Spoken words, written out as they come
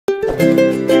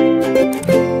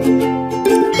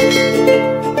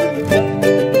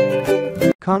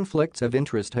Conflicts of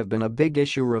interest have been a big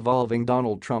issue revolving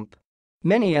Donald Trump.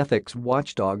 Many ethics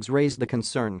watchdogs raised the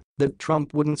concern that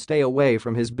Trump wouldn't stay away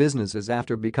from his businesses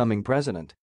after becoming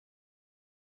president.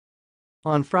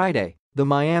 On Friday, the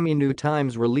Miami New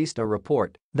Times released a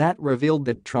report that revealed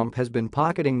that Trump has been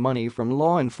pocketing money from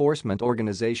law enforcement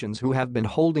organizations who have been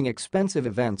holding expensive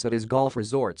events at his golf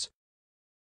resorts.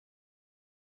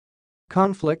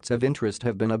 Conflicts of interest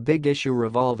have been a big issue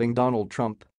revolving Donald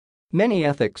Trump. Many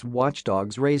ethics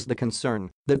watchdogs raised the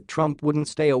concern that Trump wouldn't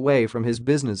stay away from his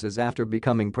businesses after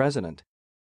becoming president.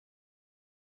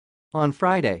 On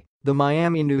Friday, the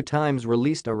Miami New Times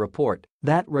released a report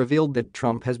that revealed that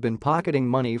Trump has been pocketing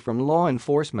money from law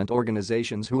enforcement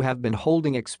organizations who have been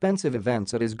holding expensive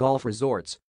events at his golf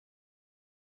resorts.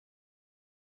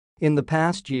 In the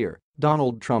past year,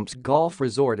 Donald Trump's golf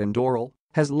resort in Doral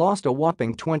has lost a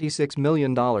whopping $26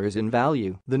 million in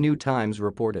value, the New Times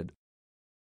reported.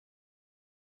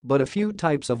 But a few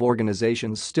types of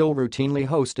organizations still routinely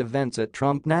host events at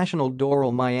Trump National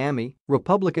Doral Miami: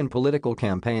 Republican political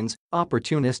campaigns,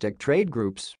 opportunistic trade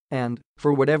groups, and,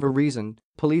 for whatever reason,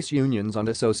 police unions and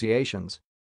associations.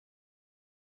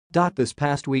 This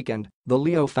past weekend, the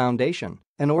Leo Foundation,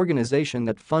 an organization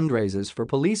that fundraises for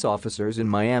police officers in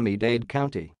Miami-Dade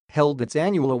County, held its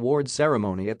annual awards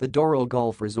ceremony at the Doral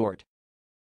Golf Resort.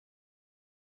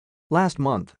 Last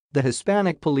month, the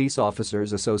Hispanic Police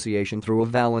Officers Association threw a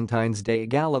Valentine's Day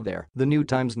gala there, the New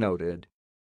Times noted.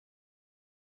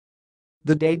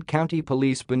 The Dade County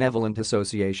Police Benevolent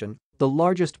Association, the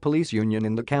largest police union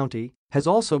in the county, has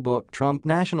also booked Trump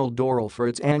National Doral for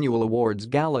its annual awards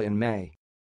gala in May.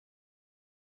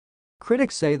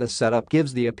 Critics say the setup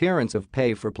gives the appearance of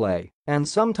pay for play, and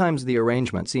sometimes the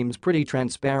arrangement seems pretty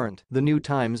transparent, the New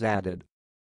Times added.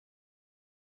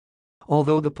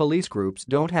 Although the police groups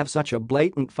don't have such a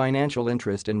blatant financial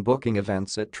interest in booking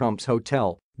events at Trump's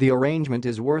hotel, the arrangement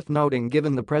is worth noting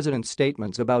given the president's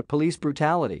statements about police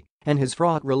brutality and his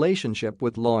fraught relationship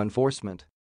with law enforcement.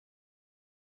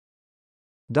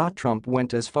 Trump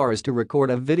went as far as to record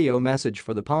a video message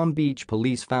for the Palm Beach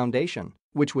Police Foundation,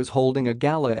 which was holding a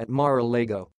gala at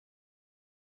Mar-a-Lago.